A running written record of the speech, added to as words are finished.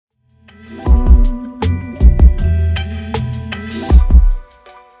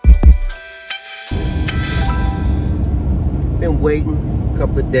waiting a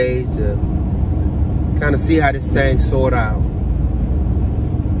couple of days to kind of see how this thing sort out.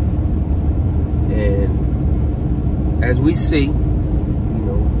 And as we see, you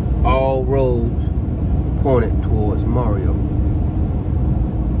know, all roads pointed towards Mario.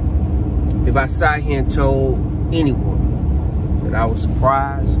 If I sat here and told anyone that I was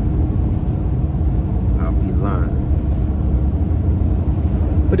surprised, I'll be lying.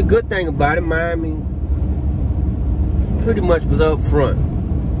 But the good thing about it, Miami pretty much was up front.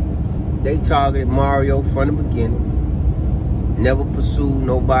 They targeted Mario from the beginning. Never pursued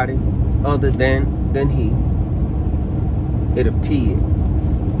nobody other than he. It appeared.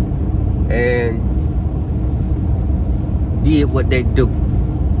 And did what they do.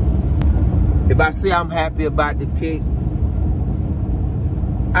 If I say I'm happy about the pick,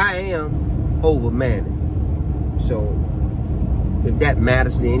 I am over Manning. So if that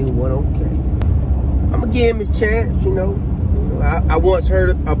matters to anyone, okay. I'm gonna give him his chance, you know. I once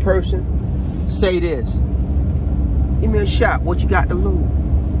heard a person say this: give me a shot, what you got to lose?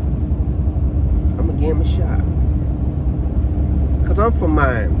 I'm gonna give him a shot. Cause I'm from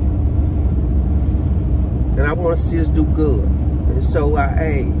Miami. And I wanna see us do good. And so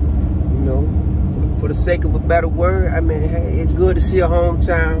hey, you know, for the sake of a better word, I mean, hey, it's good to see a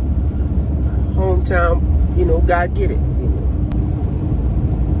hometown, you know, guy get it.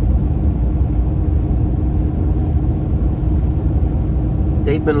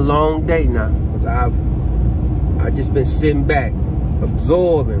 They've been a long day now. I've just been sitting back,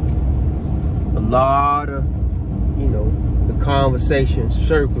 absorbing a lot of, you know, the conversation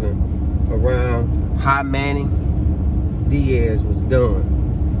circling around how Manning Diaz was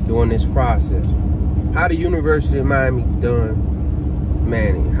done during this process. How the University of Miami done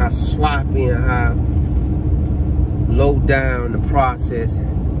Manning. How sloppy and how low down the process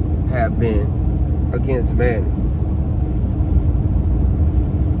have been against Manning.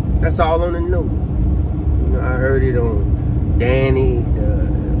 That's all on the news. You know, I heard it on Danny.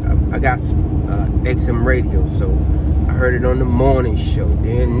 I got some XM radio, so I heard it on the morning show.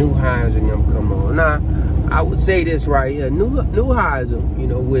 Then Neuheiser and them come on. Now, I would say this right here. Neuheiser, you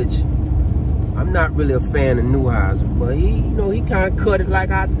know, which I'm not really a fan of Neuheiser, but he, you know, he kind of cut it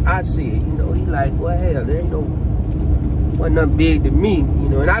like I see it. You know, he like, well, hell, there ain't wasn't nothing big to me, you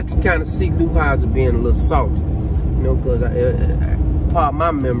know. And I can kind of see Neuheiser being a little salty, you know, because part of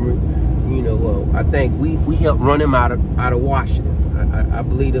my memory, you know, I think we helped run him out of Washington. I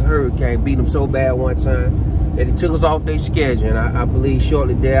believe the Hurricane beat him so bad one time that he took us off their schedule, and I believe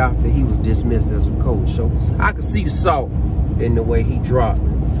shortly thereafter he was dismissed as a coach. So I could see the salt in the way he dropped.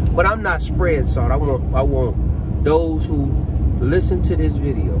 But I'm not spreading salt. I want those who listen to this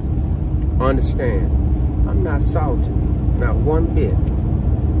video understand I'm not salty, not one bit,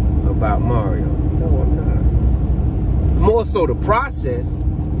 about Mario. No, I'm not. More so the process.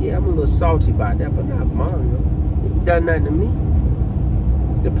 Yeah, I'm a little salty about that, but not Mario. He done nothing to me.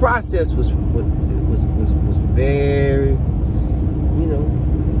 The process was very, you know,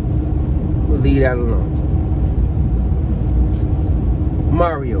 we'll leave that alone.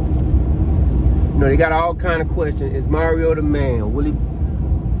 Mario. You know, they got all kind of questions. Is Mario the man? Will he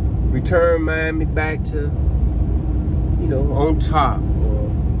return Miami back to, you know, on top?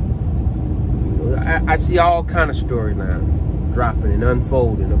 I see all kind of storylines dropping and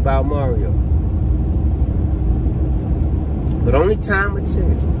unfolding about Mario. But only time will tell.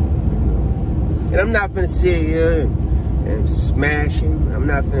 And I'm not gonna sit here and smash him. I'm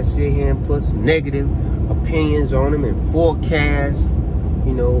not gonna sit here and put some negative opinions on him and forecast,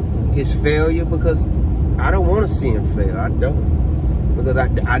 you know, his failure, because I don't want to see him fail. I don't. Because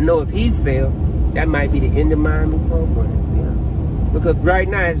I know if he failed, that might be the end of Miami program. Yeah. Because right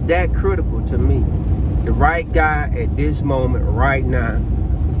now it's that critical to me. The right guy at this moment, right now,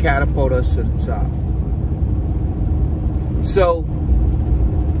 will catapult us to the top. So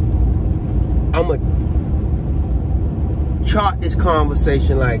I'm gonna chart this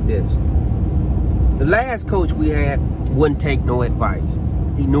conversation like this. The last coach we had wouldn't take no advice.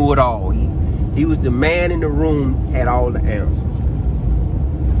 He knew it all. He was the man in the room, had all the answers.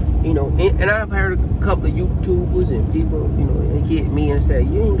 You know, and I've heard a couple of YouTubers and people, you know, hit me and say,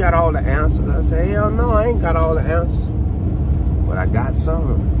 you ain't got all the answers. I say, hell no, I ain't got all the answers. But I got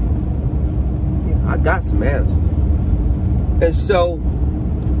some. Yeah, I got some answers. And so,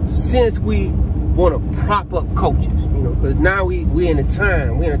 since we want to prop up coaches, you know, because now we in a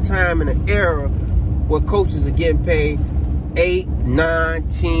time, in an era where coaches are getting paid 8, 9,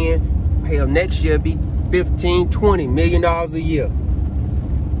 10, hell, next year be 15, 20 million dollars a year.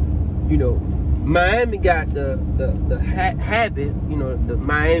 You know, Miami got the habit, you know, the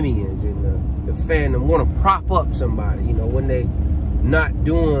Miamians and the the fandom want to prop up somebody, you know, when they not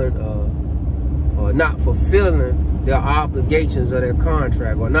doing or not fulfilling their obligations of their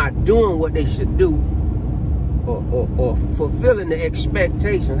contract, or not doing what they should do, or fulfilling the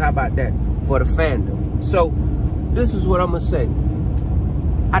expectations, how about that, for the fandom. So this is what I'm gonna say.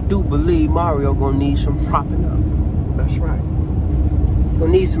 I do believe Mario gonna need some propping up. That's right.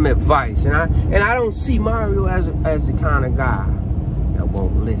 Gonna need some advice, and I don't see Mario as the kind of guy that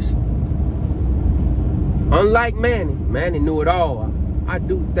won't listen. Unlike Manny knew it all. I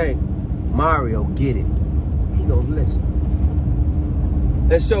do think Mario get it. He gonna listen.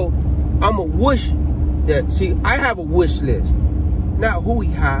 And so I'ma wish that, see, I have a wish list. Not who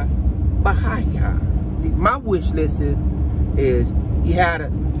he hired, but how he hired. See, my wish list is he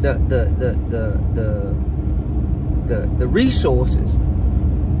had the resources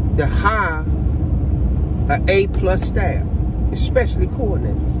to hire an A+ staff, especially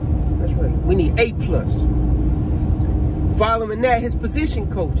coordinators. That's right. We need A+. Following that, his position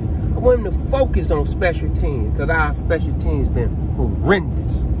coaching. I want him to focus on special teams, because our special teams been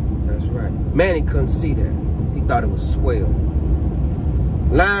horrendous. That's right. Manny couldn't see that. He thought it was swell.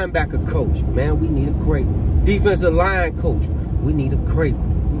 Linebacker coach, man, we need a great one. Defensive line coach, we need a great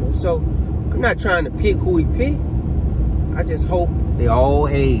one. You know, so I'm not trying to pick who he picked. I just hope they all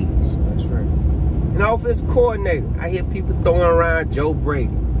age. That's right. And offensive coordinator, I hear people throwing around Joe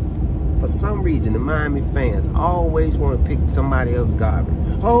Brady. For some reason, the Miami fans always want to pick somebody else's garbage.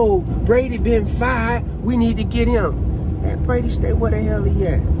 Oh, Brady been fired. We need to get him. Man, Brady, stay where the hell he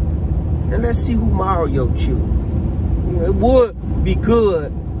at. And let's see who Mario choose. You know, it would be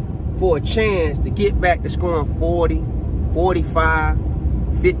good for a chance to get back to scoring 40, 45,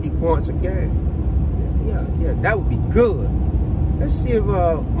 50 points a game. Yeah, that would be good. Let's see if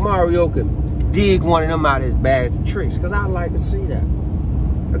Mario can dig one of them out of his bags of tricks, because I'd like to see that.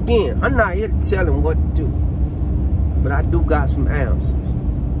 Again, I'm not here to tell him what to do, but I do got some answers.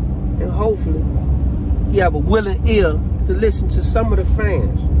 And hopefully, he have a willing ear to listen to some of the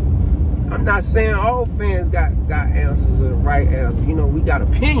fans. I'm not saying all fans got answers or the right answer. You know, we got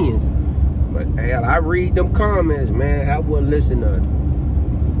opinions. But hell, I read them comments, man. I wouldn't listen to it.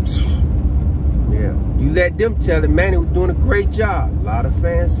 Yeah, you let them tell it, Manny was doing a great job. A lot of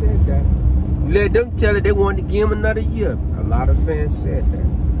fans said that. You let them tell it, they wanted to give him another year. A lot of fans said that.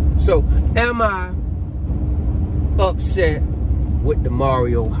 So, am I upset with the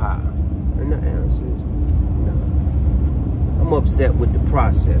Mario hire? And the answer is no. I'm upset with the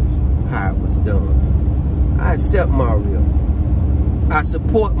process, how it was done. I accept Mario. I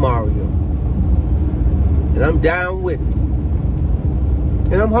support Mario. And I'm down with it.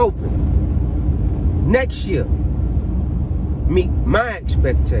 And I'm hoping next year meet my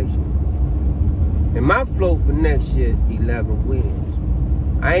expectation. And my flow for next year is 11 wins.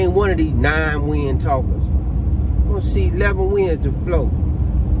 I ain't one of these 9-win talkers. I want to see 11 wins to flow.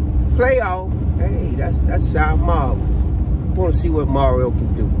 Playoff, hey, that's our marvel. I want to see what Mario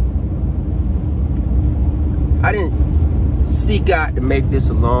can do. I didn't seek out to make this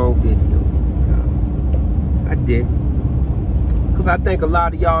a long video. I did. Because I think a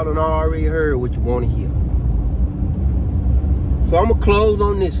lot of y'all done already heard what you want to hear. So I'm going to close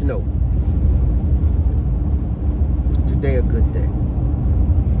on this note. Today a good day.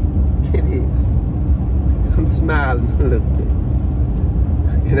 It is. I'm smiling a little bit.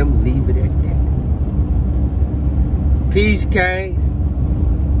 And I'm going to leave it at that. Peace, Kings.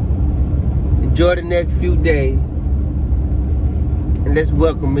 Enjoy the next few days. And let's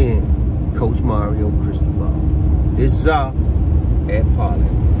welcome in Coach Mario Cristobal. This is at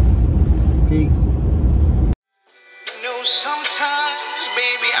Parliament. Peace. You know, sometimes,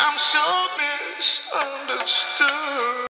 baby, I'm so misunderstood.